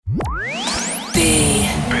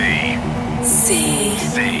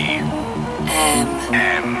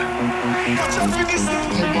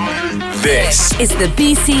This is the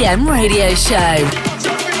BCM Radio Show.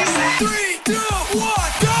 3, 2,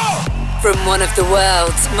 1, go! From one of the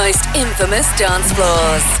world's most infamous dance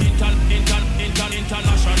floors.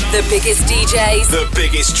 The biggest DJs. The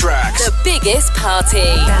biggest tracks. The biggest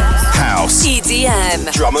party. House.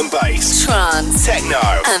 EDM. Drum and bass. Trance. Techno.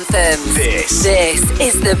 Anthems. This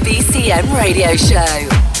is the BCM Radio Show.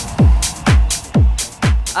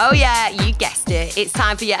 Oh yeah, you guessed it. It's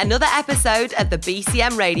time for yet another episode of the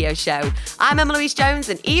BCM Radio Show. I'm Emma Louise Jones,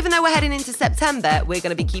 and even though we're heading into September, we're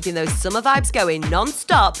going to be keeping those summer vibes going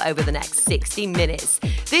non-stop over the next 60 minutes.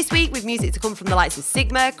 This week with music to come from the likes of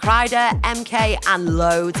Sigma, Kryder, MK, and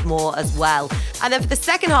loads more as well. And then for the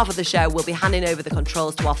second half of the show, we'll be handing over the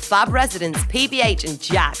controls to our fab residents, PBH and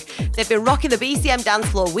Jack. They've been rocking the BCM dance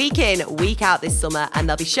floor week in, week out this summer, and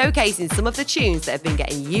they'll be showcasing some of the tunes that have been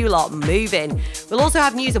getting you lot moving. We'll also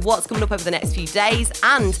have news of what's coming up over the next few days,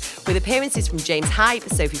 and with appearances from James Hype,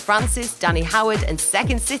 Sophie Francis, Danny Howard and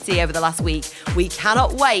Second City over the last week, we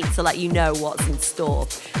cannot wait to let you know what's in store.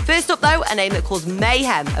 First up though, a name that caused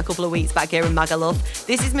mayhem a couple of weeks back here in Magaluf.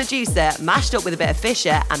 This is Medusa, mashed up with a bit of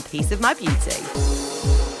Fisher and Piece of My Beauty.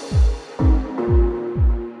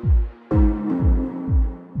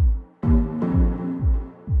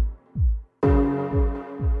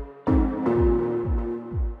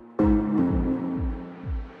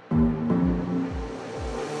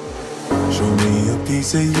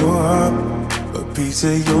 Piece of your heart, a piece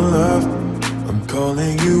of your love. I'm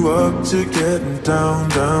calling you up to getting down,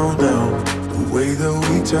 down, down. The way that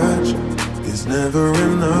we touch is never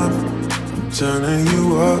enough. I'm turning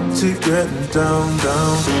you up to getting down,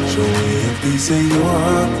 down. Show me a piece of your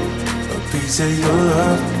heart, a piece of your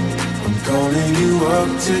love. I'm calling you up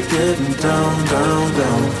to getting down, down,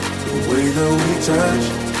 down. The way that we touch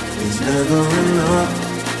is never enough.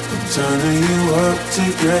 Turning you up to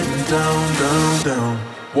getting down, down, down.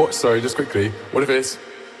 What? Sorry, just quickly. What if it's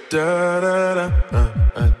da da da da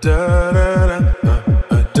da da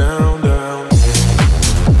down, down.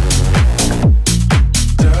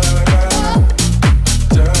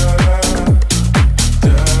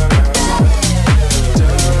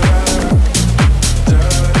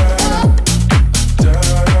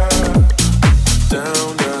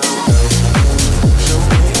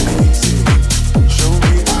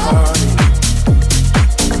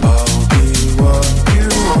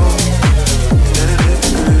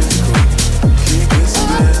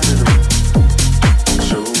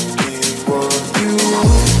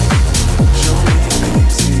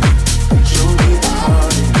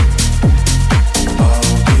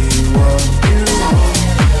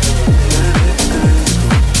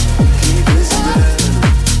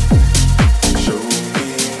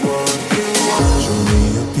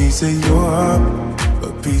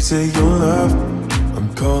 Say your love,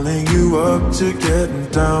 I'm calling you up to getting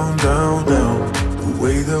down, down, down. The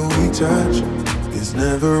way that we touch is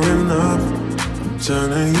never enough. I'm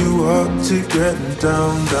turning you up to getting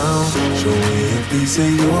down, down. Show me a piece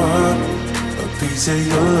of your heart, a piece of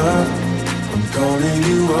your love. I'm calling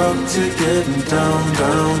you up to getting down,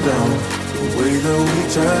 down, down. The way that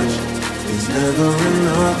we touch is never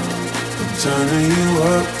enough. I'm turning you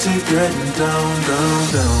up to getting down, down,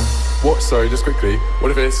 down. What? Sorry, just quickly. What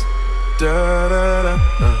if it's da da da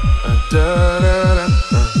da da da da da da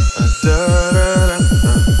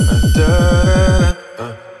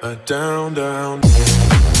down, down.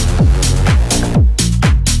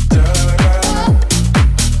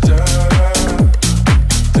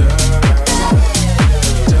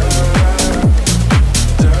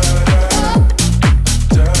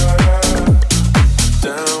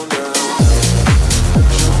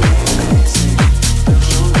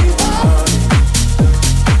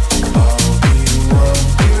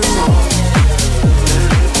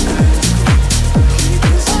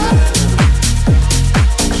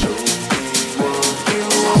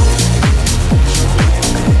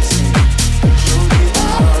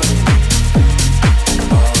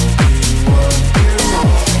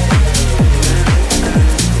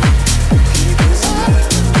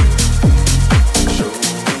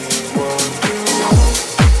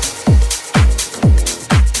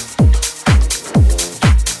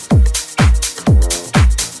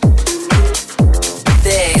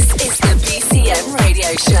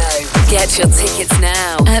 Get your tickets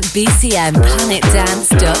now at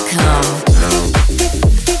bcmplanetdance.com.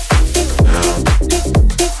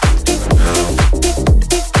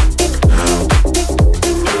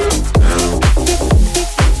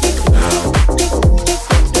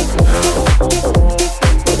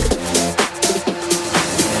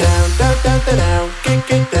 Down, down,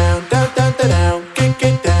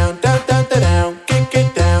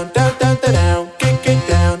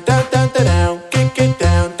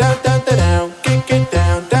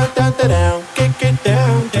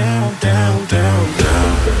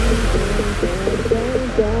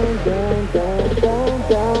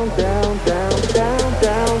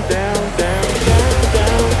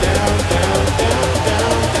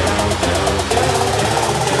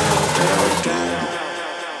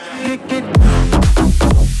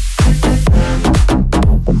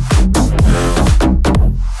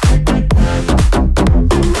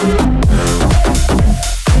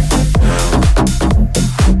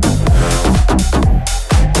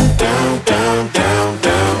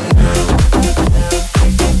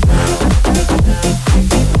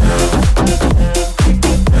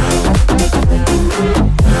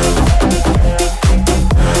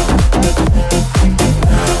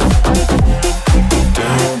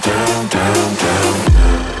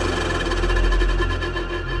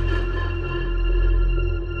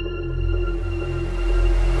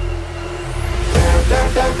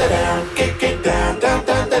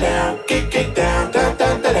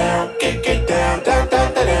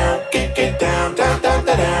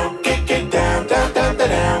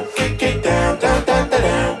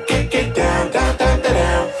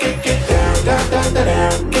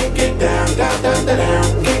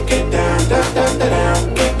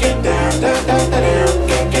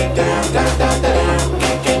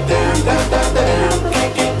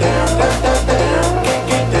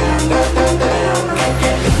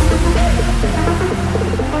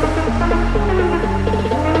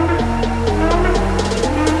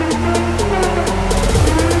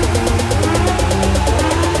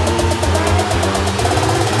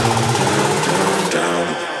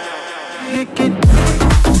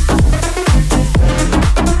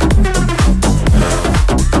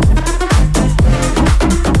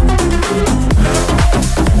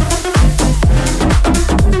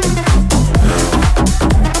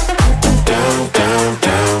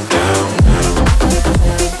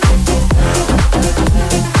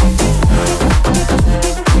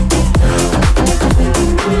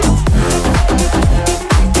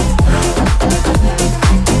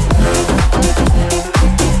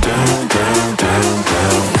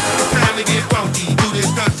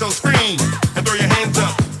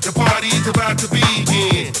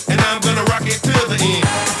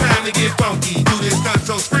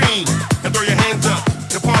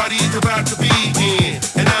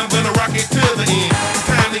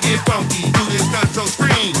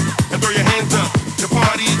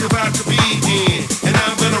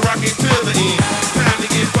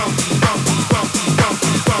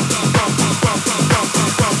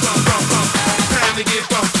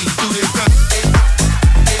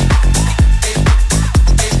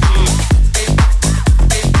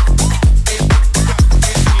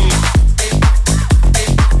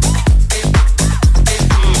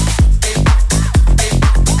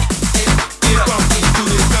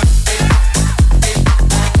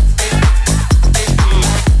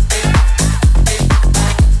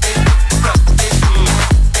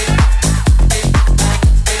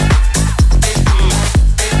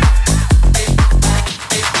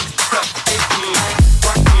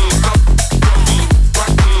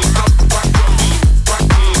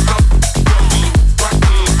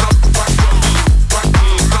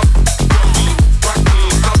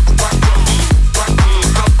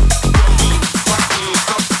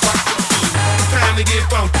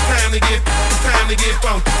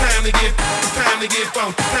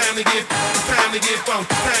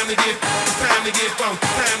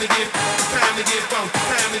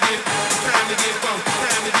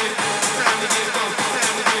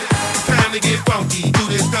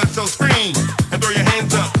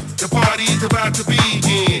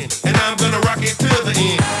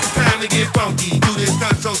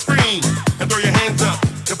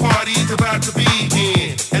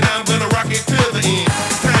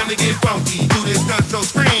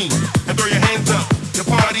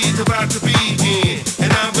 About to begin,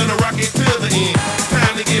 and I'm gonna rock it till the end.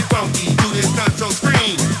 Time to get funky, do this not so scream.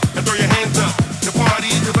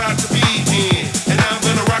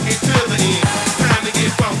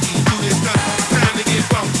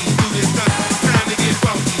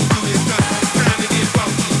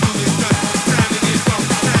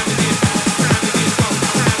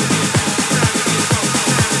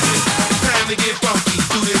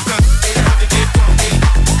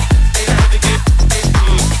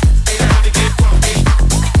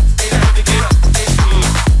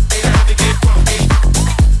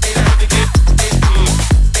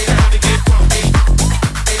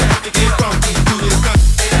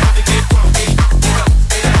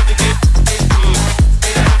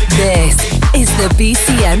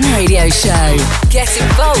 BCM Radio Show. Get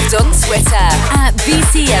involved on Twitter at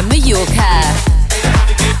BCM Mallorca.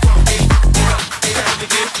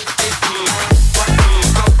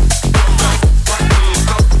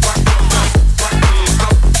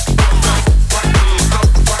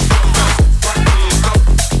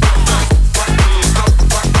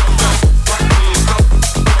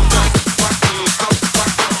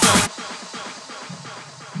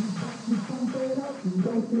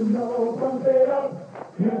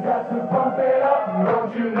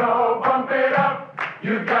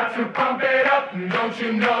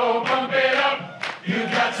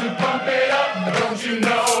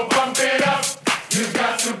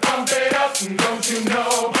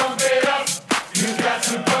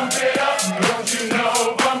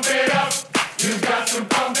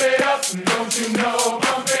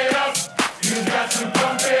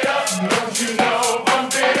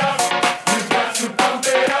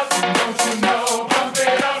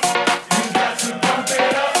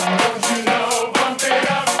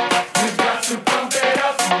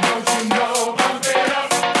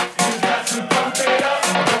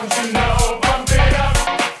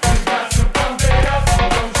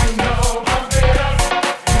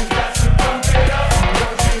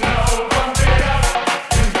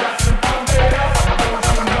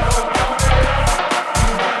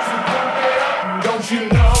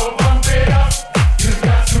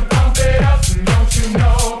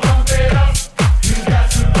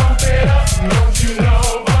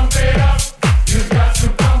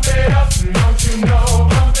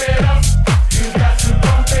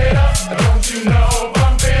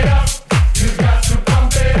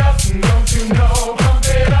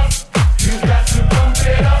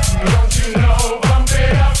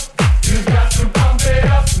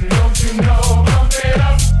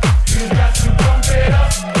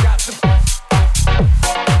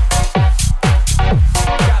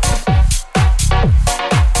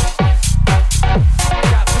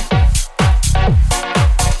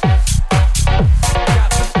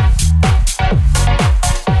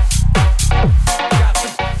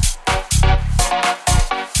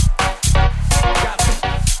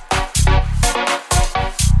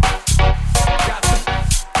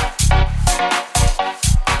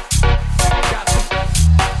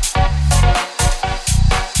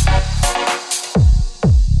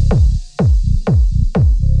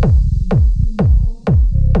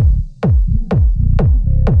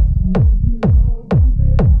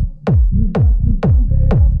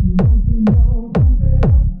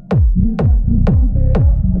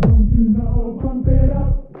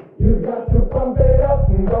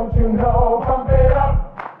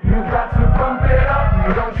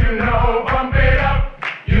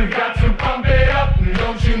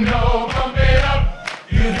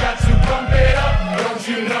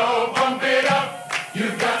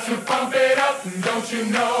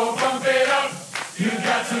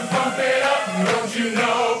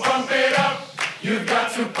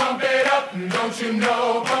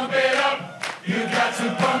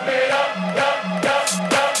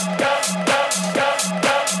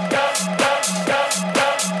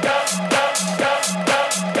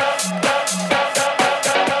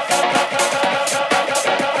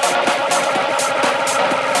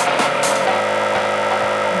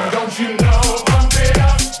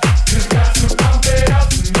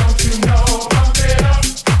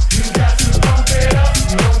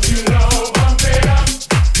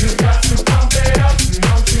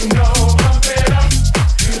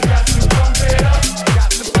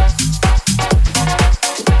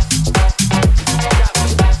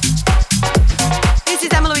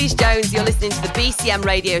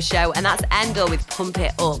 Radio show, and that's Endor with Pump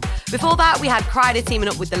It Up. Before that, we had Kryder teaming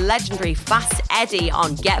up with the legendary Fast Eddie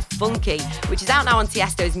on Get Funky, which is out now on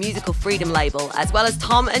Tiesto's Musical Freedom label, as well as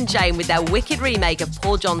Tom and Jane with their wicked remake of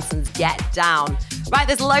Paul Johnson's Get Down. Right,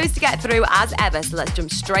 there's loads to get through as ever, so let's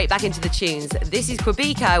jump straight back into the tunes. This is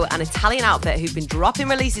Quebico, an Italian outfit who've been dropping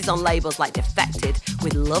releases on labels like Defected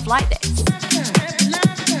with Love Like This.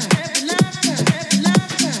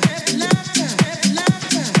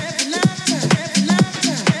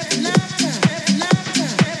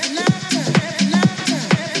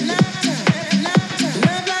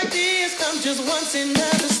 Love like this, come just once in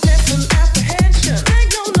a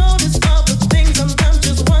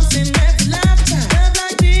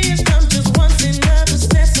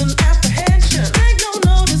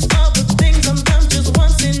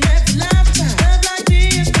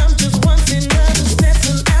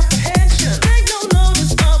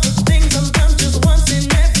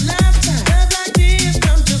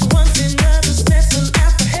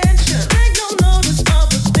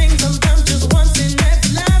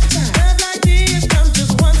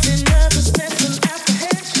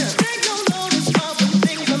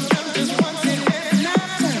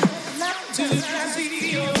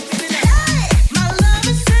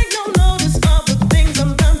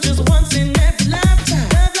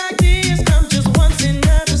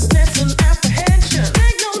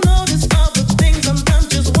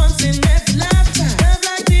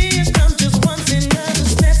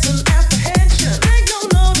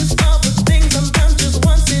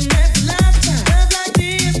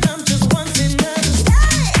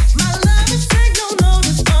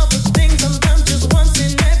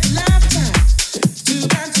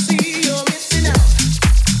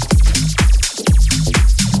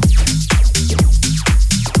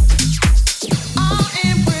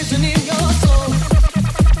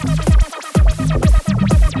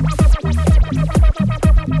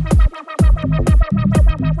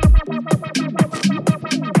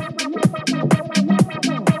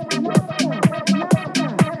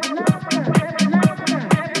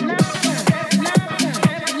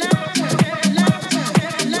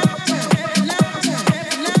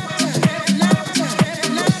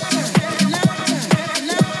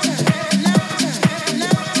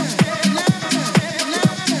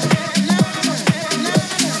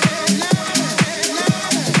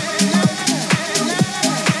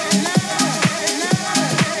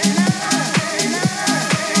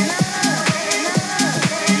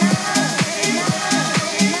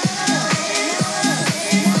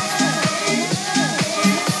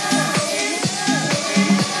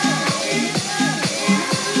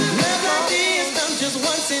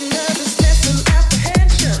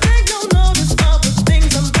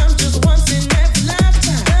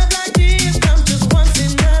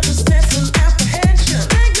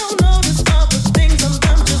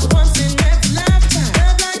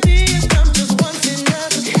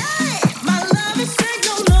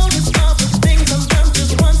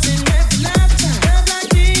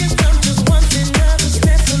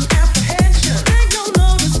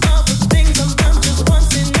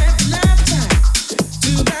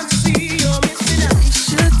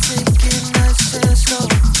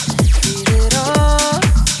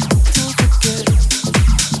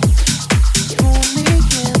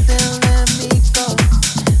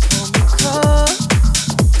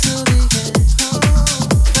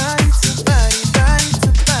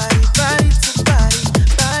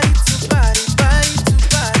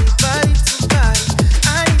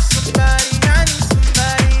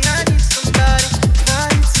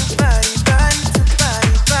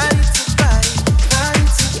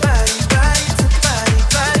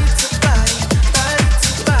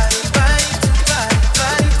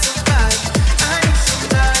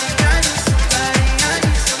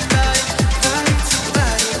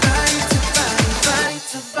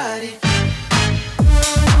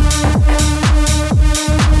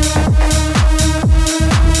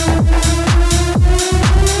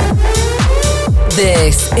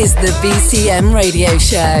This is the BCM Radio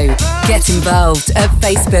Show. Get involved at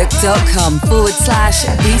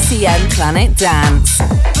facebook.com/BCM Planet Dance.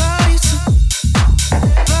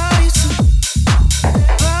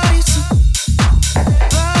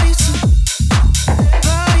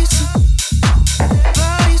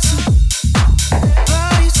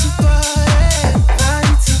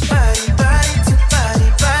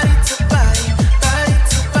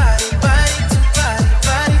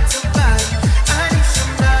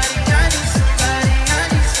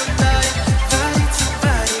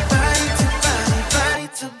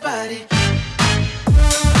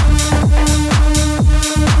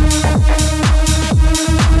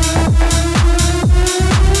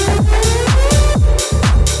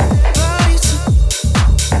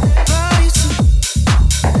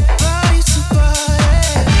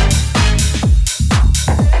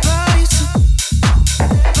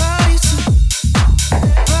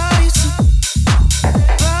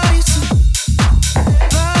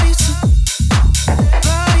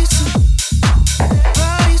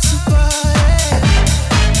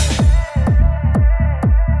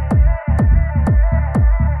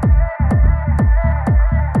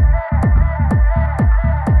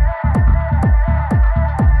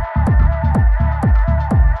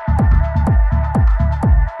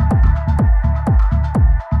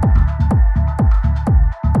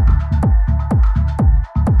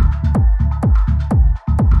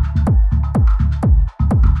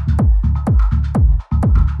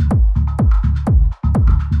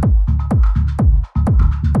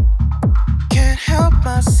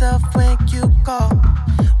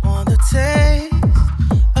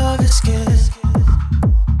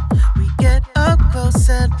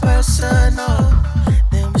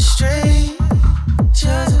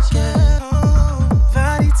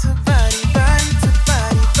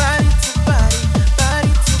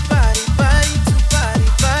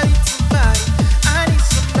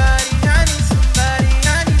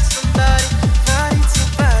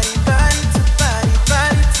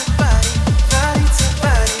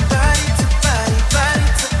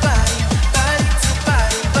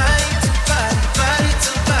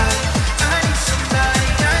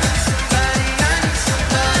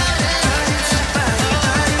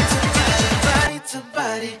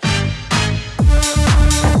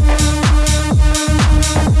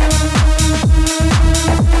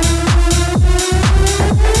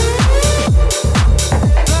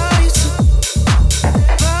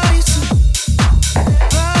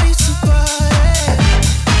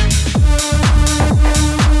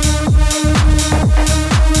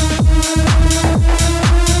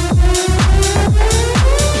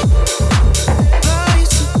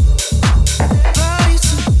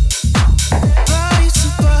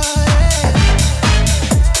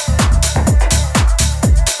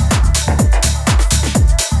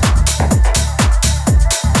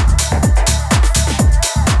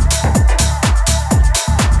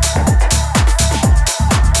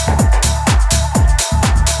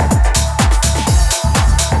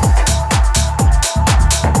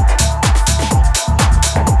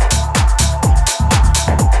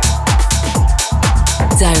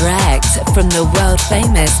 From the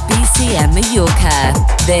world-famous BCM Mallorca,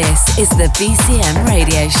 this is the BCM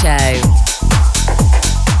Radio Show.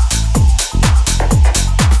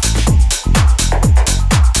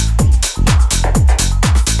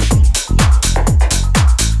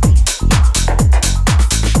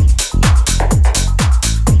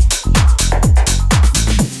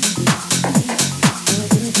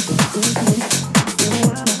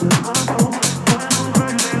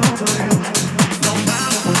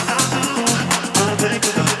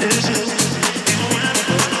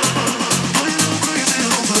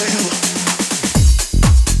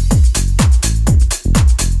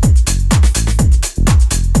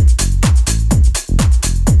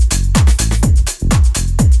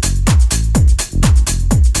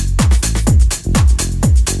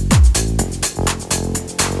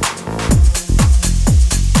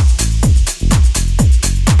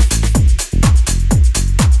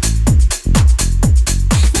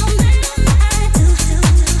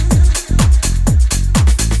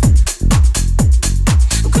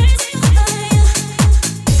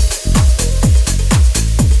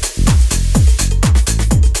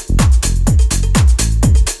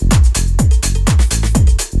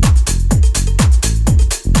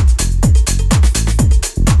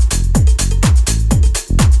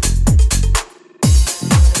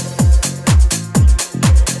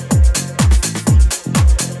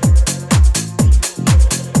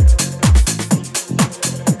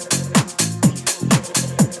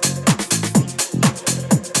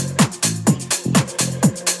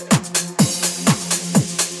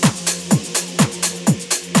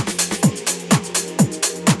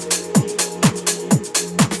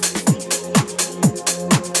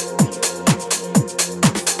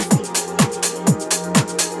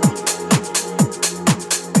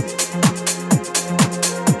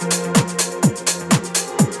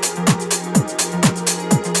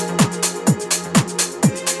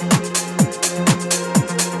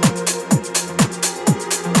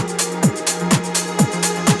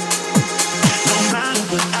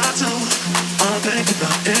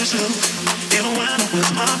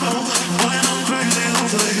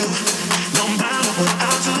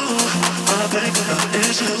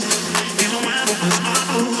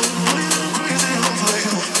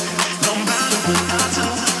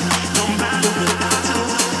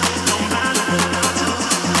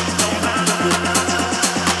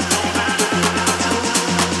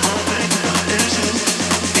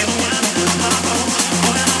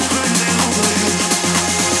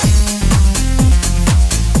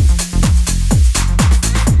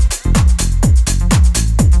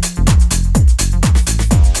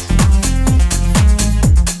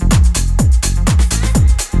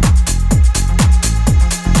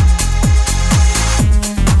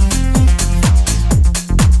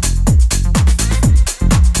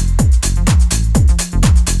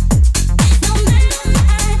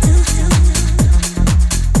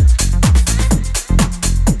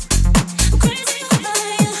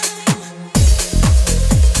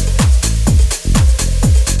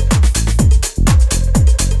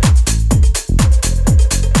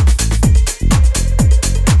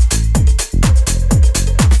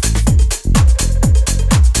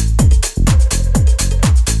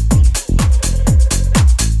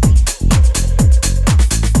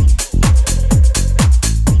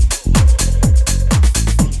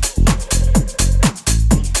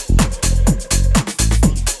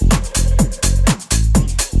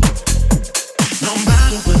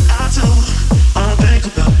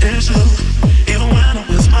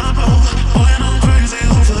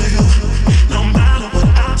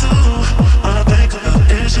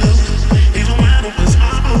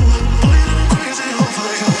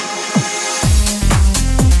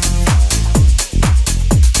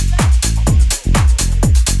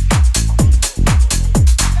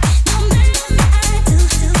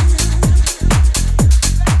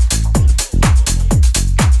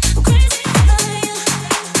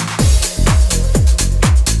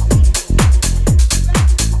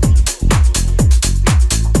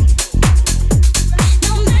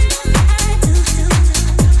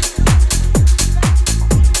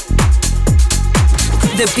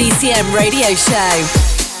 The BCM Radio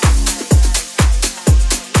Show.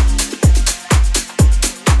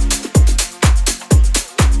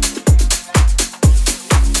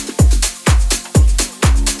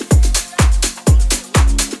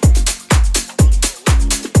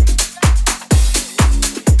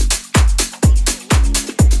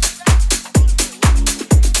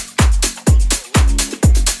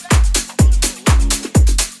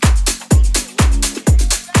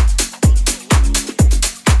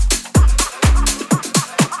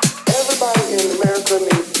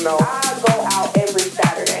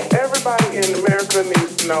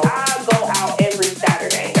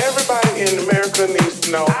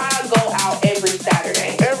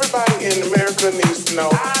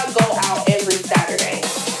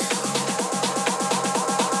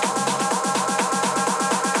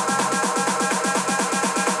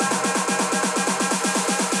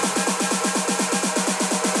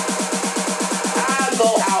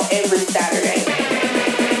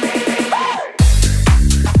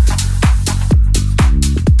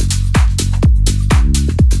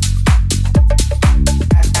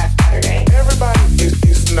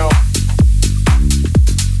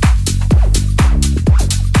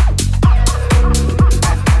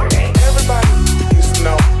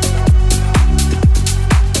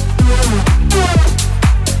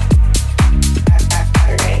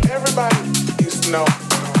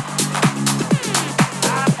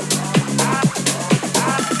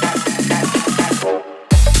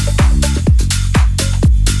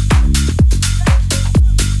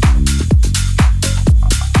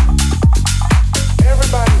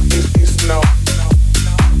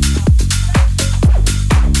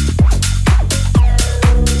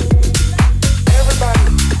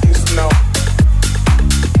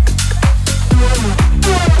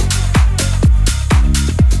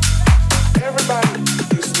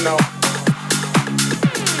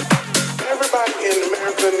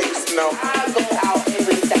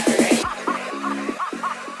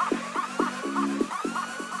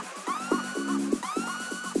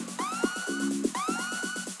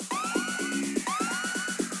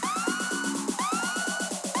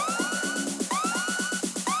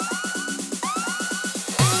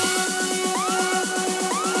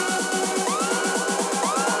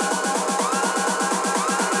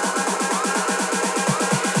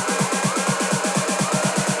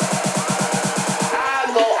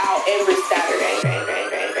 Every Saturday.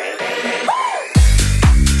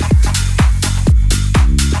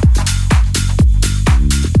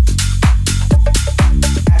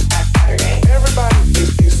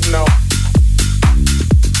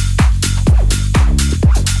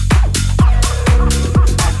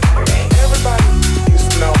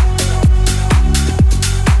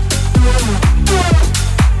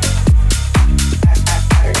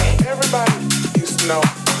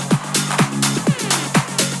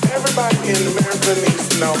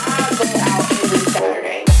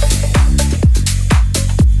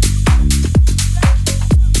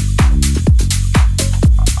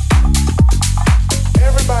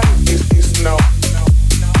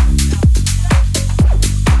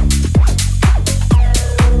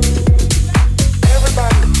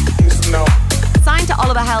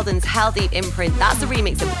 Hell Deep Imprint, that's a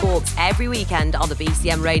remix of Forbes every weekend on the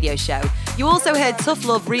BCM radio show. You also heard Tough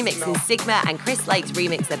Love remixing Sigma and Chris Lake's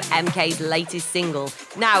remix of MK's latest single.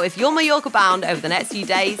 Now, if you're Mallorca bound over the next few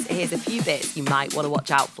days, here's a few bits you might want to watch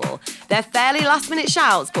out for. They're fairly last minute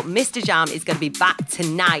shouts, but Mr. Jam is going to be back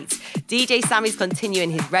tonight. DJ Sammy's continuing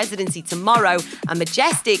his residency tomorrow, and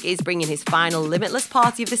Majestic is bringing his final Limitless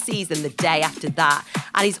party of the season the day after that.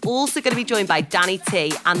 And he's also going to be joined by Danny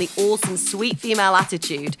T and the awesome Sweet Female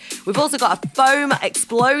Attitude. We've also got a foam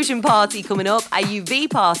explosion party coming up, a UV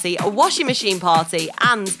party, a washing machine party,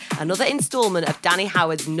 and another instalment of Danny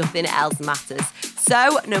Howard's Nothing Else Matters.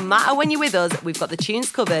 So, no matter when you're with us, we've got the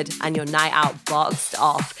tunes covered and your night out boxed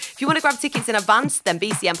off. If you want to grab tickets in advance, then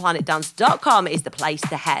bcmplanetdance.com is the place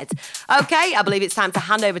to head. Okay, I believe it's time to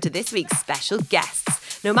hand over to this week's special guests.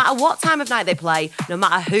 No matter what time of night they play, no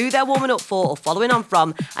matter who they're warming up for or following on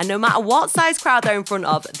from, and no matter what size crowd they're in front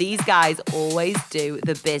of, these guys always do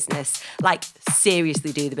the business. Like,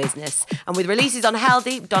 seriously do the business. And with releases on Hell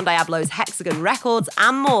Deep, Don Diablo's Hexagon Records,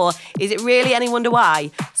 and more, is it really any wonder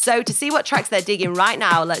why? So to see what tracks they're digging right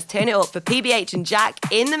now, let's turn it up for PBH and Jack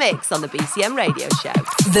in the mix on the BCM Radio Show.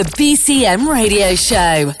 The BCM Radio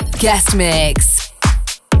Show. Guest mix.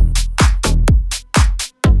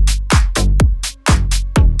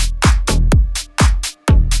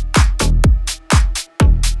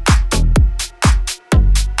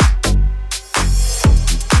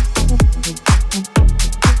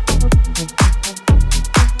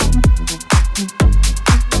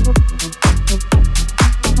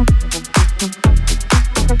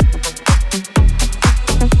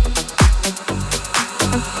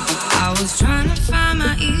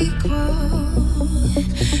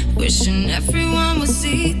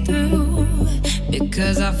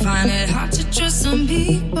 Because I find it hard to trust some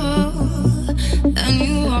people. Then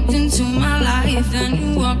you walked into my life,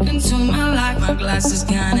 My glass is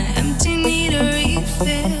kinda empty, need a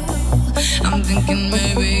refill. I'm thinking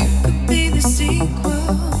maybe you could be the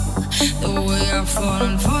sequel. The way I've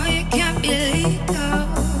fallen for you can't be legal.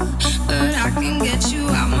 But I can get you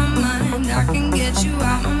out my mind,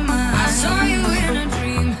 I saw you in a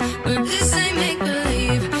dream, but this ain't make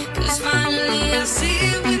believe. Cause finally I see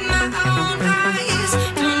it with my own eyes.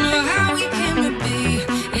 Don't know how we came to be,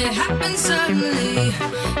 it happened suddenly.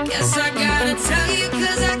 Guess I gotta tell you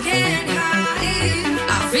cause I can't hide.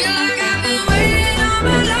 I feel like I've been waiting all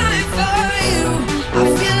my life for you. I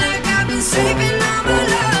feel like I've been saving all my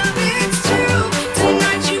love, it's true.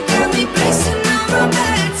 Tonight you got me placing all my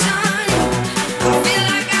bedtime. I feel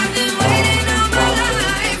like I've been waiting all my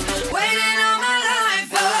life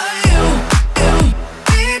for you.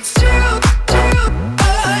 It's true,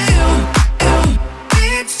 for you.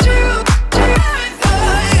 It's true,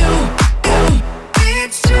 for you.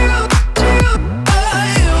 It's true, for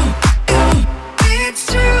you. It's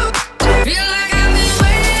true. Feel like I've been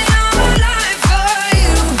waiting all my life for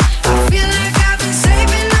you. I feel like I've been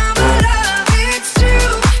saving all my love. It's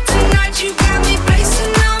true. Tonight you got me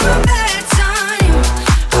placing all my bedtime.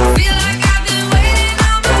 I feel like I've been waiting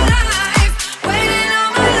all my life for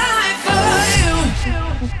you.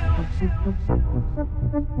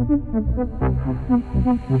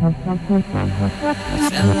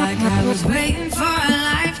 Felt like I was waiting for a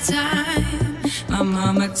lifetime. My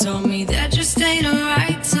mama told me that just ain't the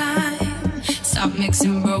right time. Stop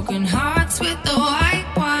mixing broken hearts with the white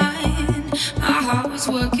wine. My heart was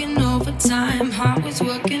working overtime, I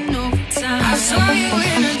saw you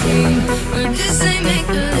in a dream, but this ain't make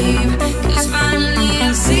believe. Cause finally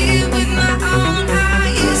I see it with my own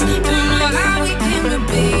eyes. Don't know how we came to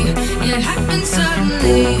be, it happened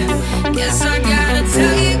suddenly. Guess I gotta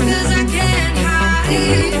tell you cause I can't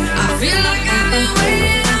hide. I feel like I've been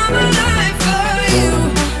waiting all my life for you.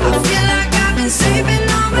 I feel like I've been saving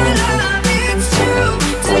all my love, it's true.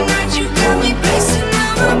 Tonight you got me placing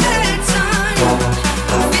all my bedtime.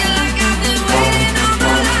 I feel like I've been waiting all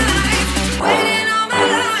my life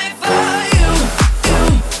for you.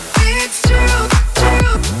 It's true, for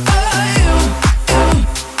you.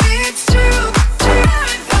 It's true, for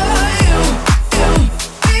you.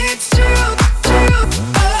 It's true, for you.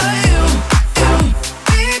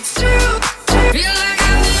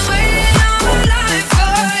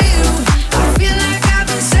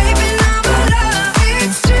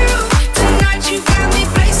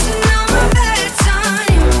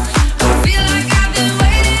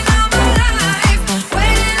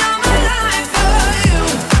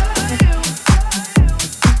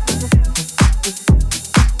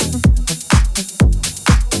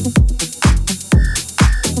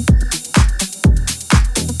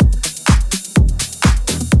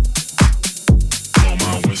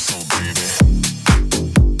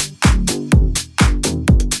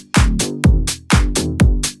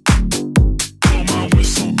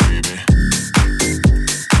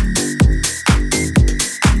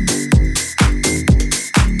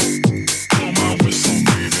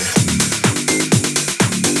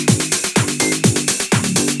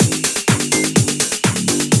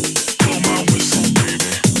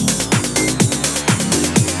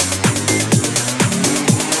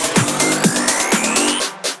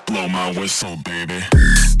 my whistle, baby.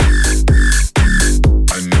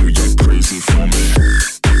 I know you're crazy for me.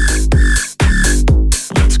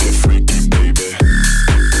 Let's get freaky, baby.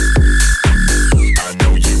 I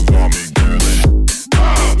know you want me, girlie.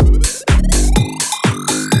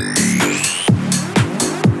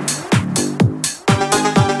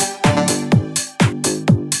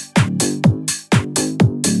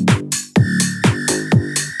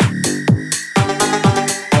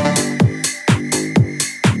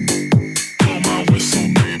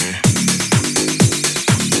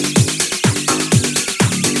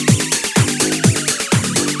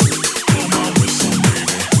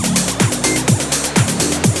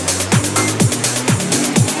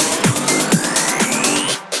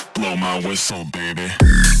 Whistle, baby.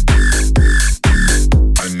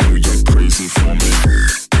 I know you're crazy for me.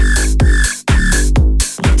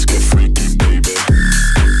 Let's get freaky, baby.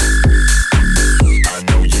 I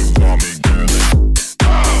know you want me, girlie.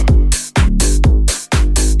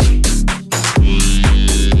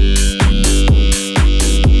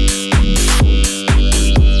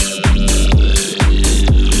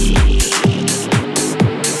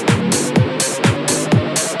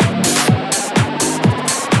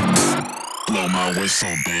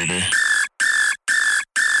 Whistle, baby.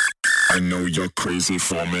 I know you're crazy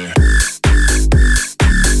for me.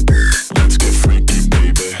 Let's get freaky,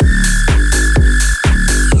 baby.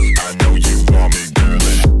 I know you want me,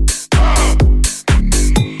 girlie.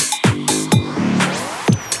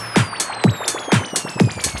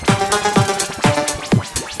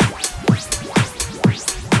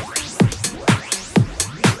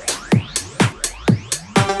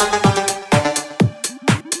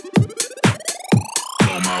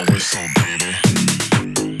 Whistle, baby.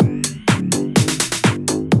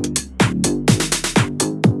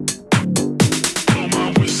 Blow my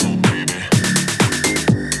whistle, baby.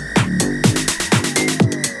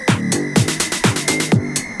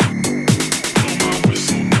 Blow my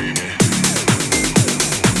whistle, baby.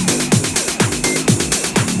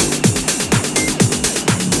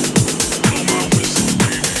 Blow my whistle,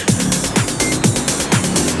 baby.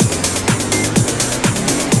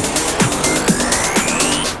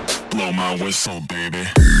 Blow my whistle, baby.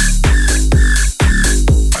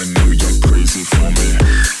 I know you're crazy for me.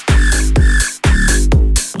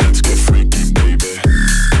 Let's get freaky, baby.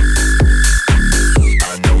 I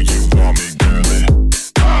know you want me, girlie.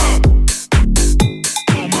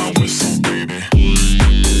 Blow my whistle, baby.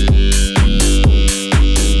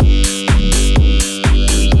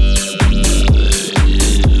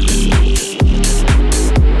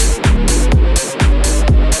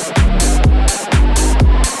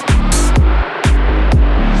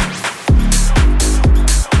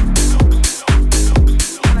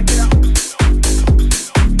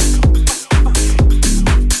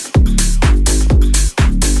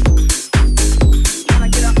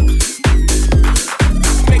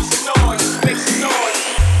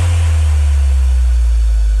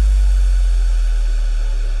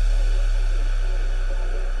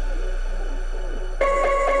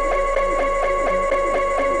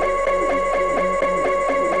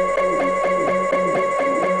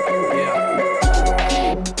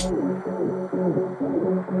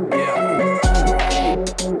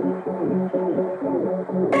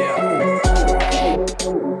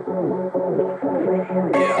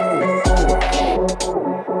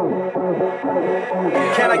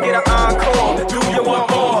 Can I get an encore? Do you want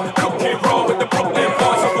more? Cook and roll with the Brooklyn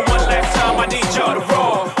boys. So for one last time, I need y'all to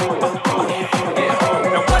roll.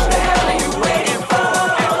 Now what the hell are you waiting for?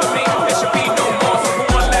 After me, there should be no more. So for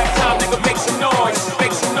one last time, nigga, make some noise.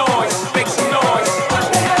 Make some noise. Make some noise. What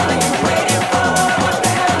the hell are you waiting for? What the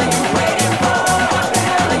hell are you waiting for? What the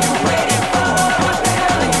hell are you waiting for? What the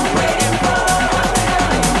hell are you waiting for? What the hell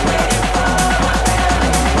are you waiting for? What the hell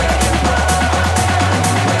are you waiting for?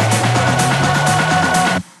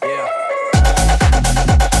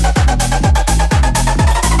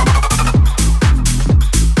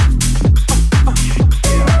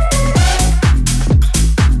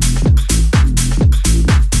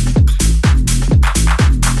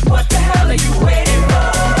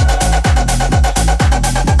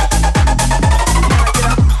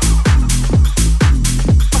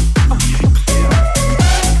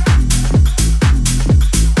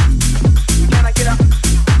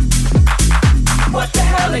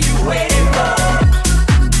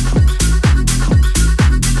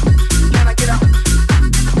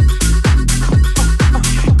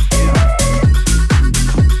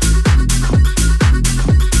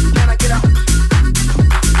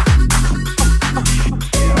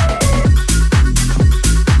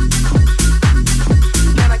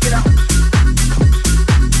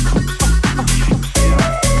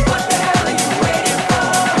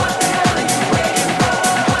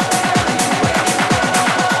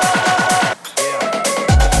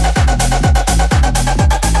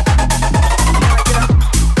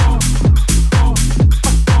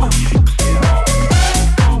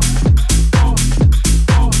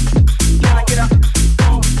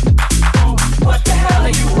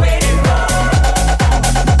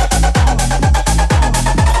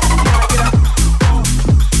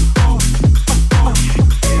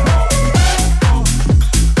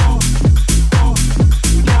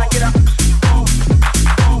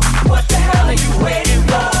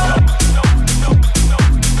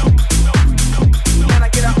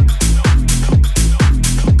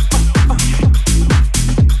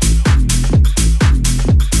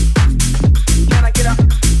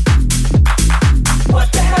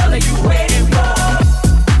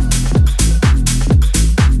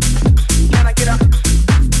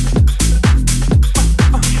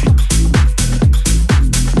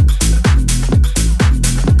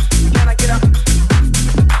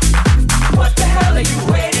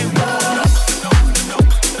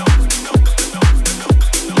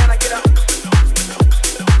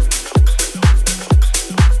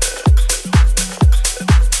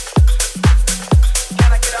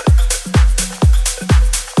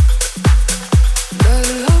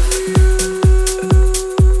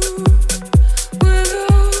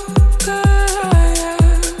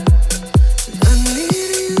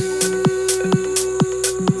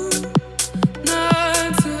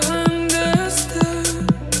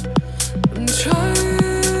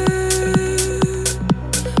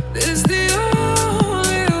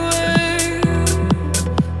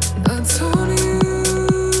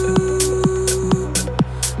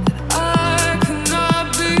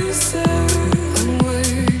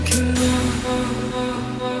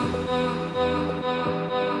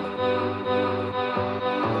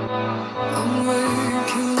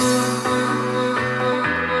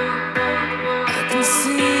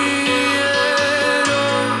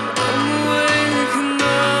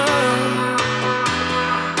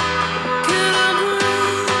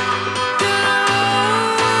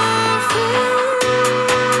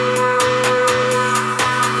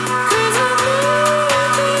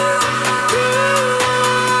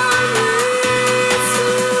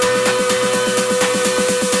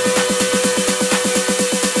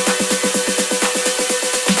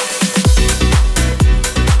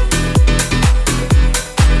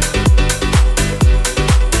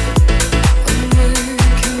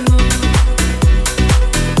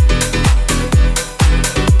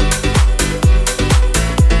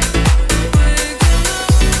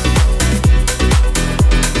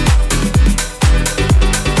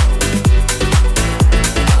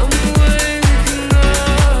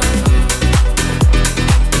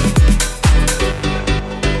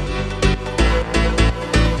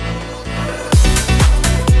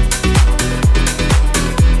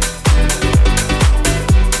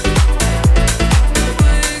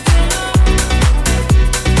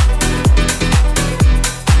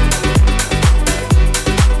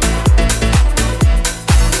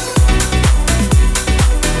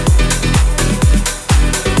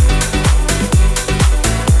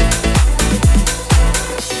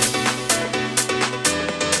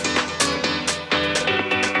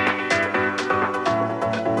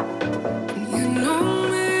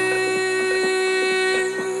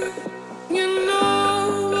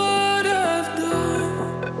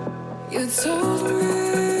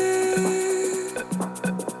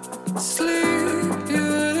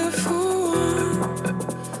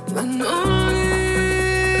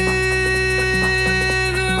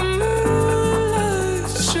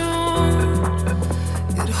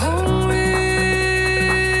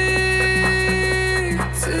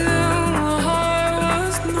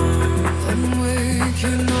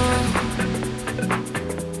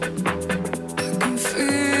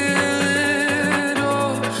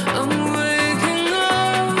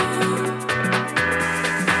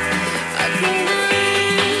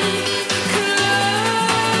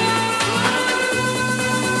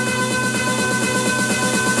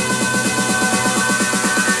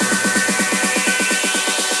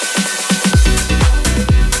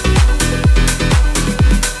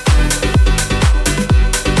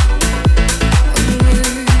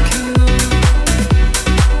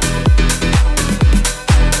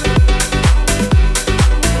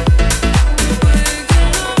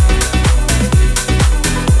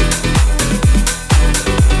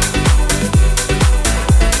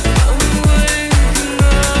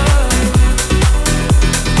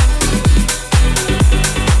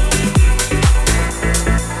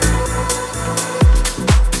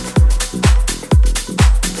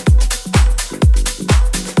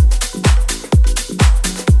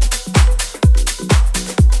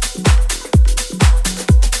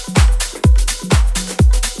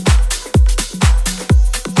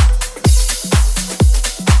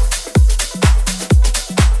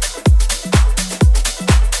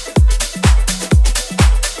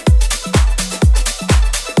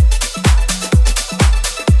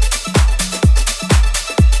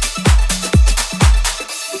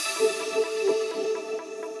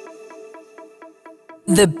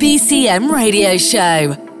 The BCM Radio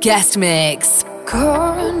Show. Guest Mix. Connected,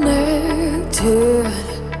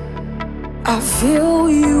 I feel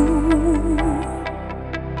you.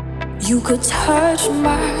 You could touch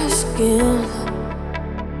my skin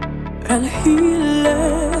and heal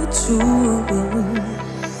it too.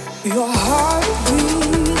 Your heart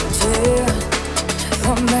beating,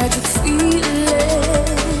 a magic feeling.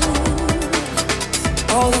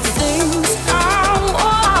 All the things I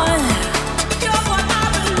want, you're what I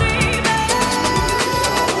believe in.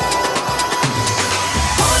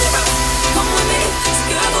 Hold your breath, come with me,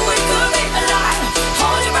 together we could be alive.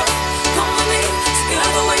 Hold your breath, come with me,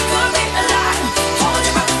 together we could be alive. Hold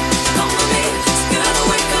your breath, come with me, together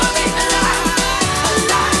we could be alive.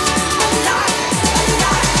 Alive, alive,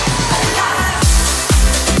 alive, alive.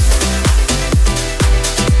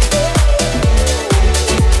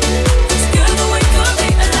 Together we could be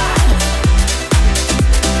alive.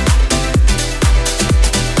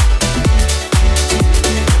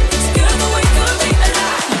 Together we could be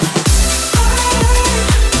alive.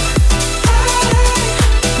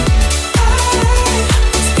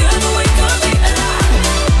 Together we could be alive.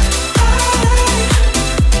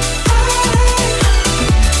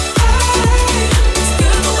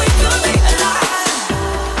 Together we could be alive.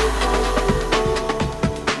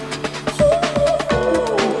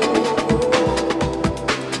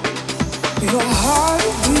 Your heart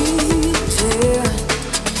beating,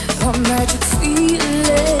 a magic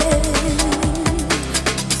feeling.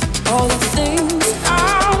 All the things I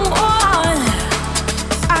want,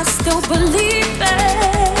 I still believe in.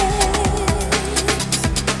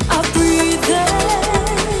 I breathe in,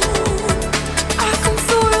 I can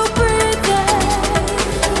feel you breathing.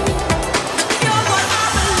 You're what I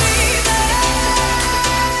believe in.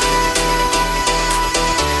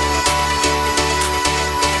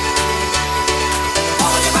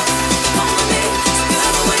 Hold your breath, come with me,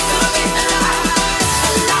 together we could be alive.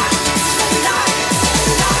 Alive, alive,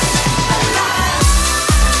 alive, alive.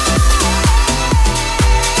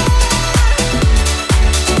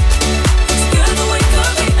 Together we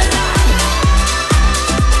could be alive.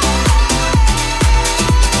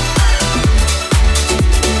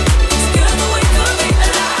 Together we could be alive. Together we could be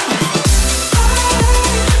alive.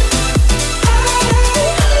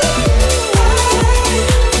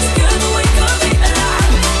 Together we could be alive.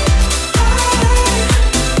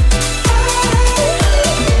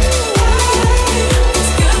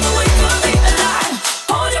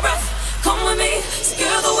 Hold your breath, come with me.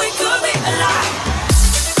 Together we could be alive.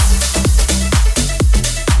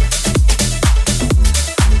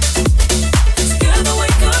 Together we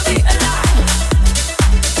could be alive.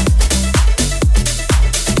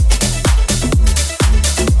 Together we could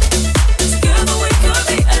be alive.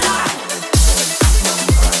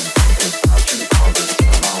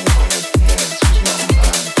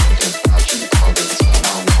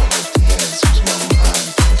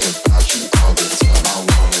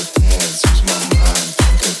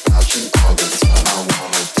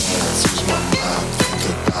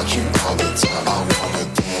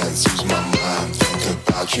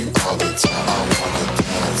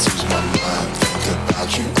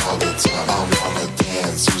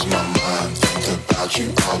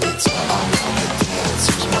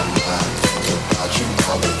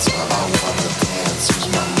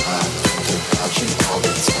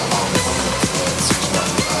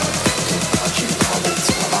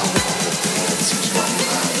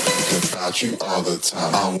 You all the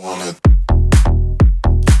time. I wanna.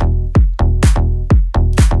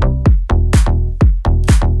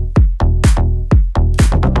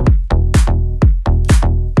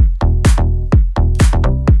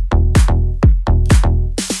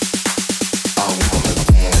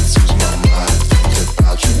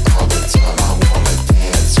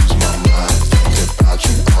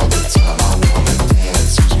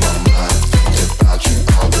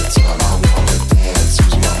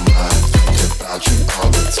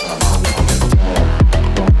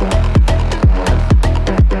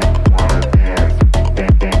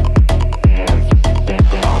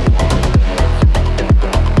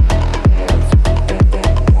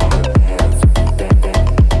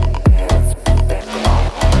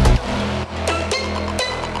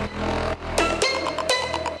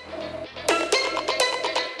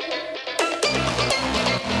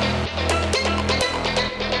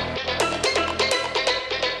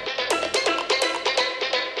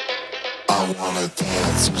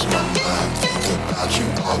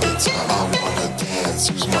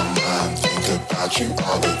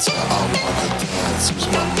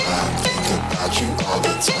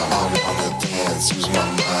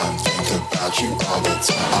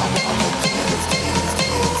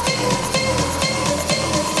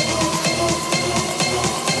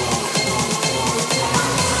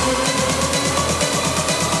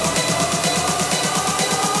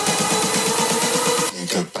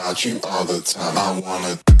 about you all the time. I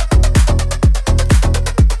wanna.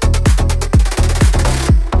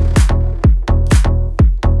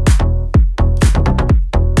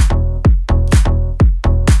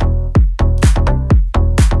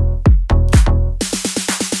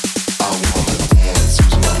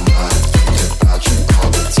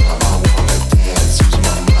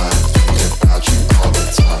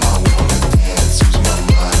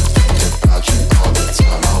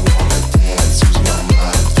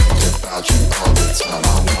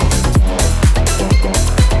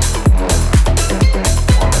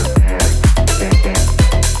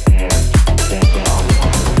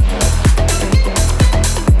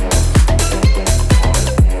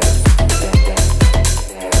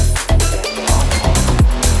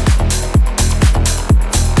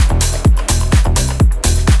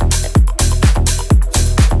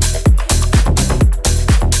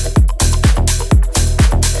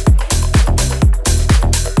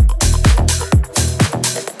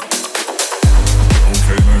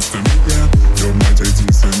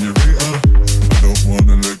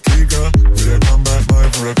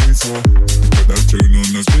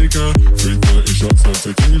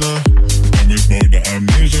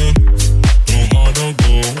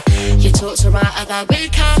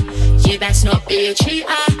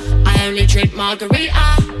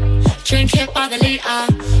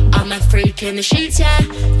 In the sheets, yeah,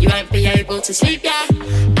 you won't be able to sleep, yeah,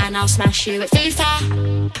 and I'll smash you at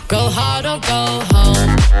FIFA. Go hard or go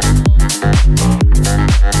home.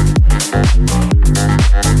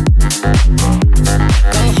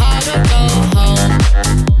 Go hard or go home.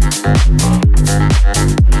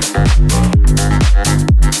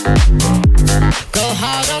 Go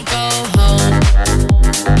hard or go home.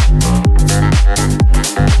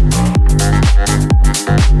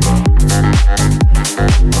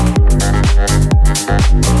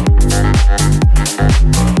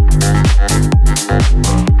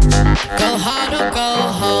 Go hard or go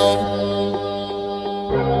home.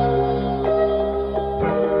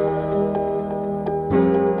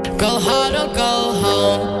 Go hard or go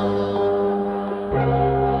home.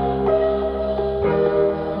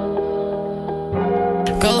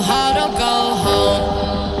 Go hard or go home. Go hard or go home.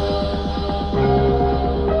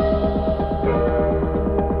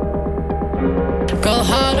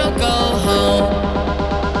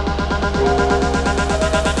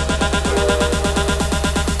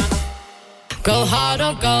 Go hard or go home. Go hard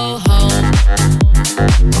or go home.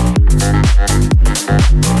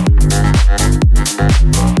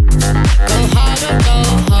 Go hard or go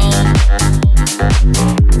home.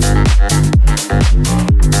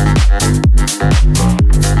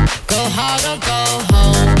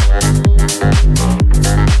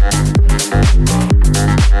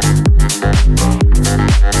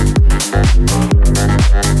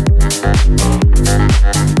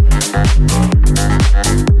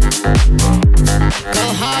 Go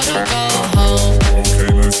hard or go home. Okay,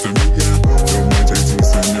 nice to meet ya. You're my dating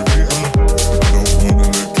senorita. I don't wanna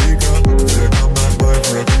look eager. Yeah, come back by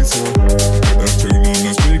for a pizza. Put that tune on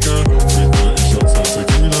the speaker. 330 shots of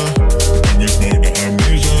tequila. And we smoke the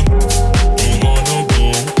amnesia. Go hard or go.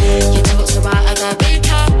 You talk so right about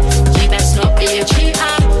beaker. You best not be a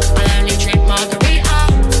cheater. I only drink margarita.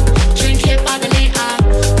 Drink it by the litre.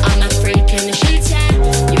 I'm a freak in the sheets, yeah.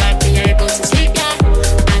 You won't be able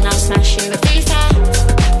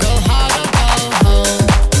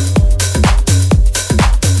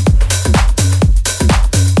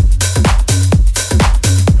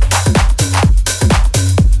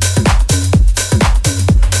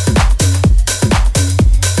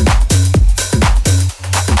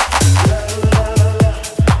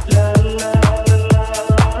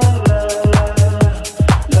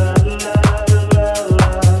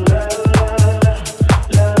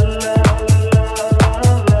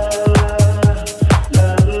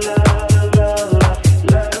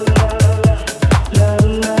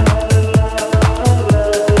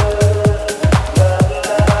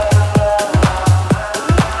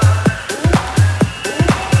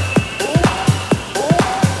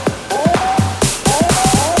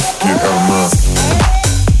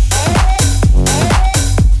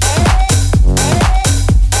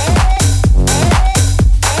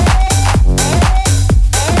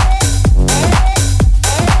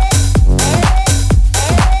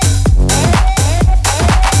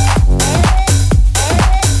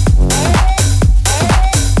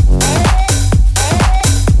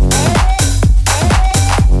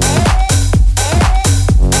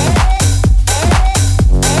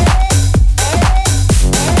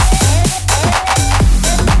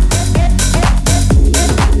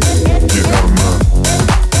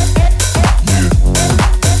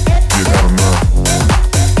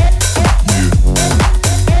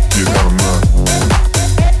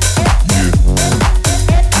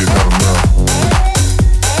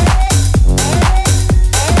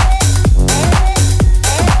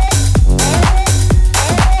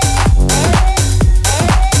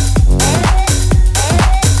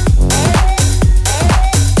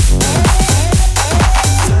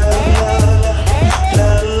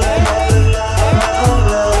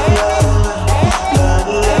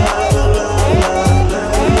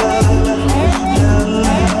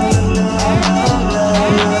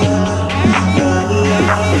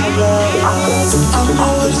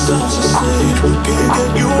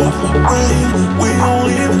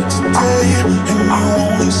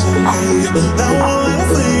hey. That one little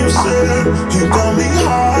thing you said, you got me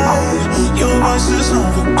high. Your voice is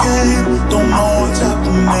Novocaine, don't know what's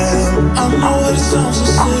happening. I know that it sounds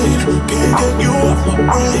insane, can't get you off my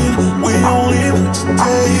brain. We only met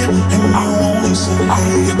today, and you only said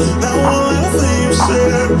hey. That one little thing you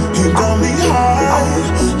said, you got me high.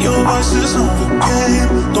 Your voice is Novocaine,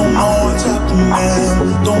 don't know what's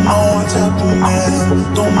happening. Don't know what's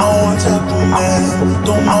happening. Don't know what's happening.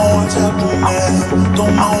 Don't know what's happening.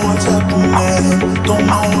 Don't know what's happening. Don't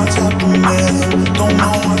know what's happening. Don't know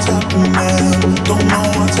what's happening. Don't know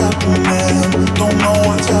what's happening. Don't know what's happening. Don't know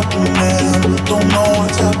what's happening. Don't know what's happening. Don't know what's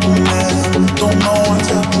happening. Don't know what's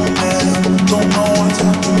happening. Don't know what's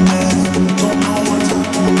happening. Don't know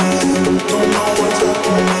what's happening. Don't know what's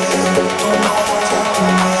happening.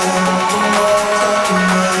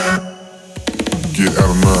 Get out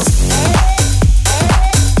of my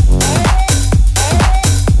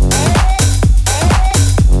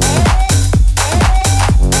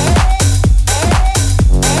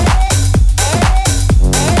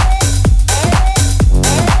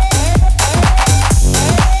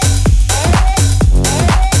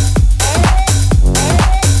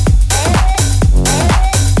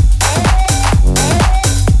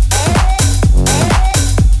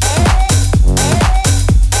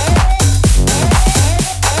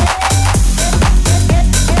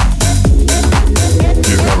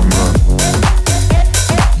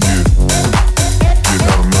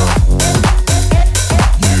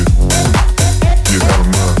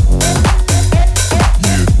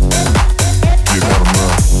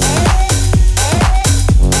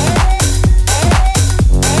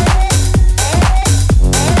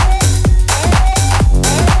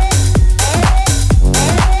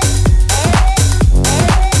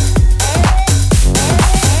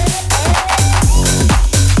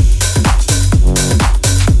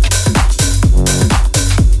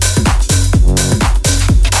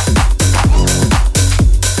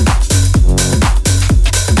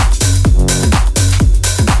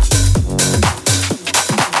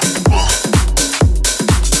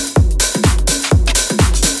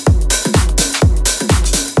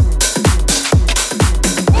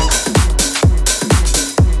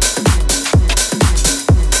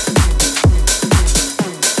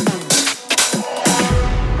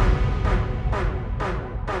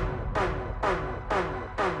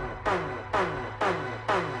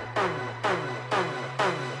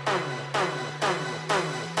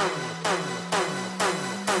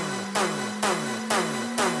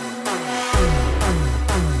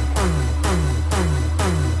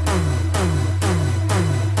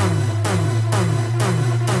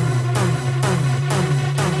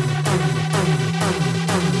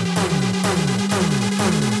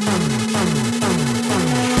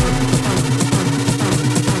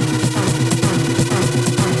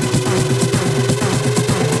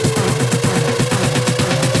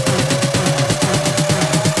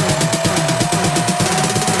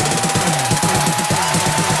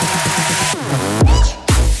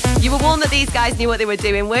guys knew what they were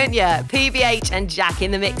doing, weren't you? PVH and Jack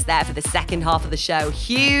in the mix there for the second half of the show.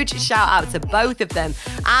 Huge shout out to both of them.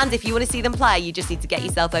 And if you want to see them play, you just need to get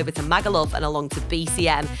yourself over to Magaluf and along to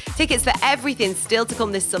BCM. Tickets for everything still to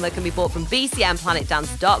come this summer can be bought from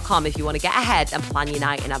bcmplanetdance.com if you want to get ahead and plan your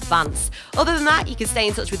night in advance. Other than that, you can stay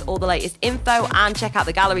in touch with all the latest info and check out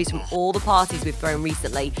the galleries from all the parties we've thrown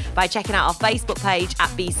recently by checking out our Facebook page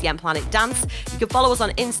at BCM Planet Dance. You can follow us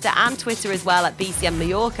on Insta and Twitter as well at BCM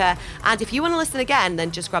Mallorca. And if you want to listen again,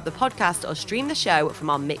 then just grab the podcast or stream the show from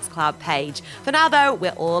our Mixcloud page. For now, though,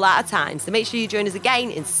 we're all out of time, so make sure you join us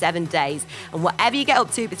again in 7 days. And whatever you get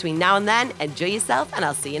up to between now and then, enjoy yourself, and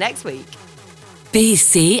I'll see you next week.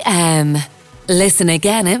 BCM. Listen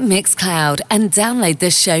again at Mixcloud and download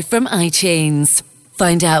the show from iTunes.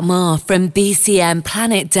 Find out more from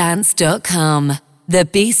bcmplanetdance.com. The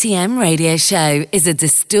BCM Radio Show is a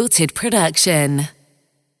Distorted production.